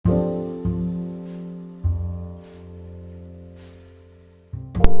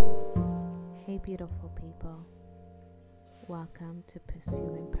beautiful people. Welcome to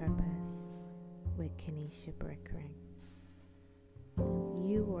Pursuing Purpose with Kenesha Brickering.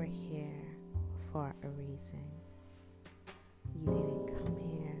 You are here for a reason. You didn't come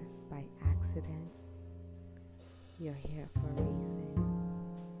here by accident. You're here for a reason.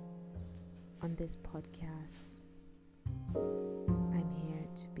 On this podcast, I'm here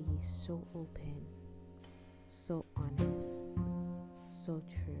to be so open, so honest, so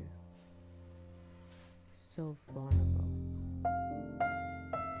true, so vulnerable, to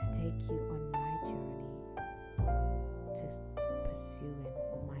take you on my journey to pursuing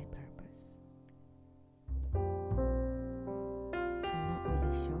my purpose. I'm not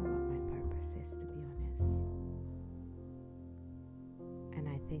really sure what my purpose is, to be honest. And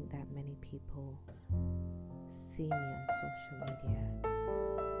I think that many people see me on social media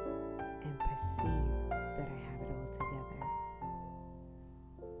and perceive that I have it all together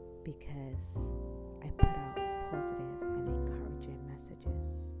because I put out positive and encouraging messages.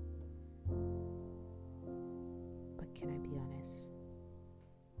 But can I be honest?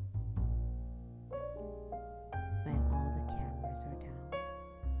 When all the cameras are down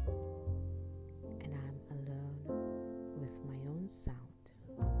and I'm alone with my own sound,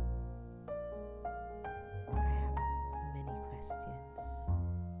 I have many questions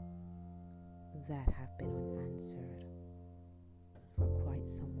that have been unanswered for quite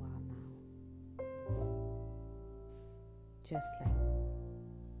some while now. Just like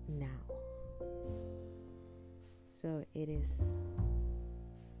now. So it is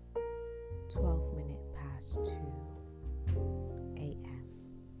 12 minutes past 2 a.m.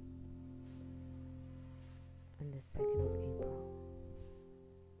 on the 2nd of April.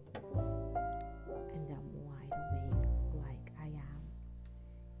 And I'm wide awake like I am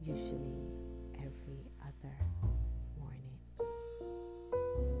usually every other morning.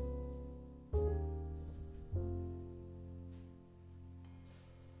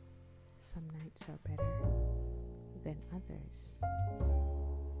 Some nights are better than others.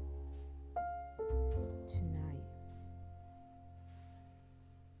 Tonight,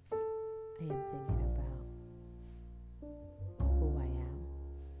 I am thinking about who I am,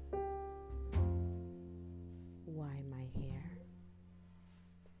 why am I here,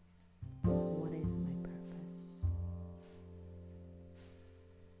 what is my purpose.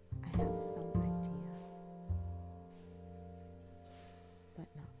 I have some idea, but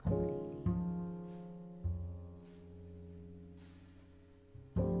not completely.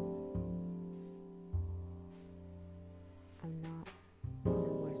 I'm not in the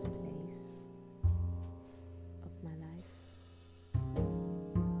worst place of my life.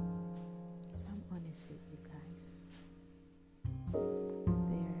 If I'm honest with you guys,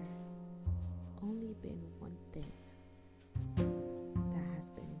 there only been one thing that has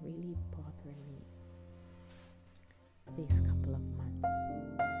been really bothering me these couple of months,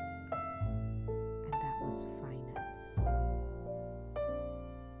 and that was finance.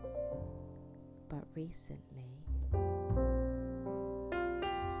 But recently,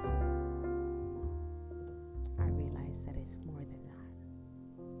 I realized that it's more than that.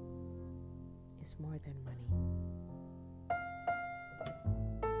 It's more than money.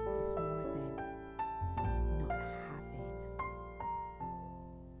 It's more than not having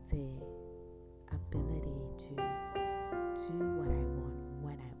the ability to do what I want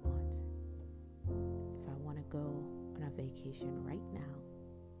when I want. If I want to go on a vacation right now,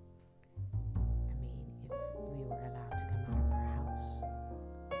 I mean, if we were allowed to come out of our house,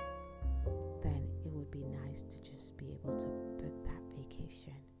 then it would be nice to just be able to book that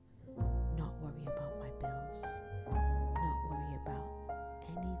vacation, not worry about my bills, not worry about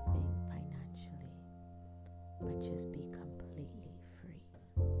anything financially, but just be completely free.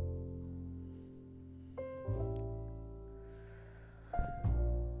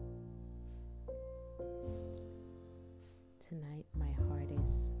 Tonight, my heart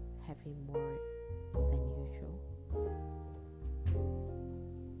is heavy more than usual.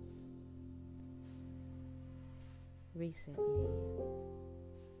 Recently,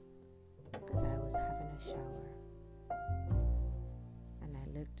 as I was having a shower, and I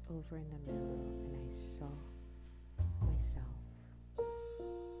looked over in the mirror and I saw myself,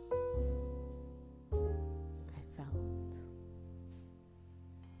 I felt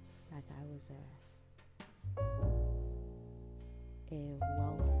like I was a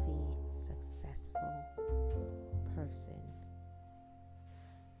wealthy, successful person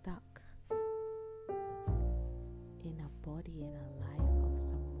stuck in a body and a life of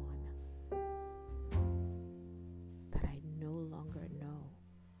someone that I no longer know,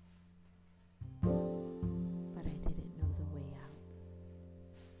 but I didn't know the way out.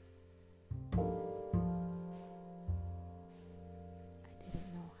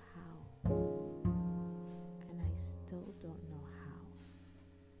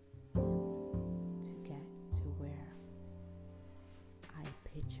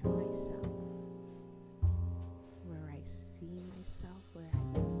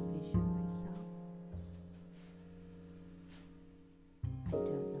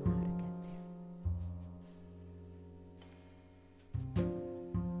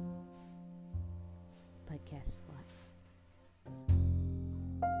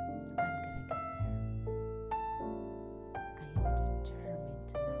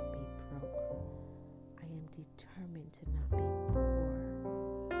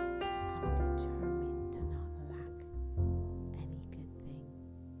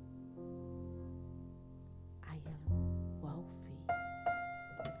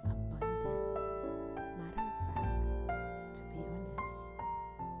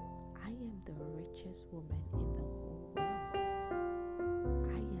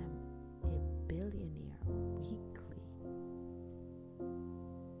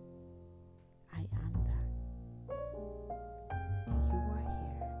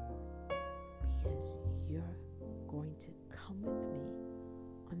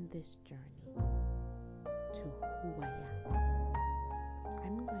 this journey to who I am,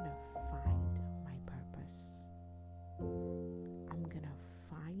 I'm gonna find my purpose. I'm gonna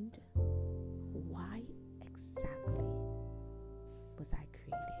find why exactly was I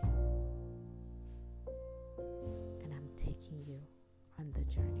created. And I'm taking you on the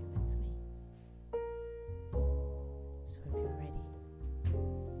journey with me. So if you're ready,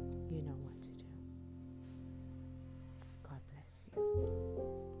 you know what to do. God bless you.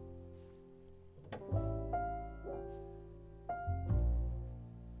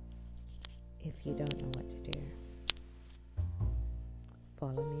 If you don't know what to do,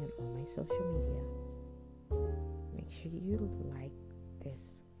 follow me on all my social media. Make sure you like this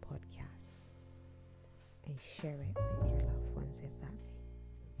podcast and share it with your loved ones and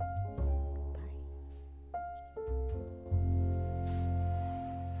family.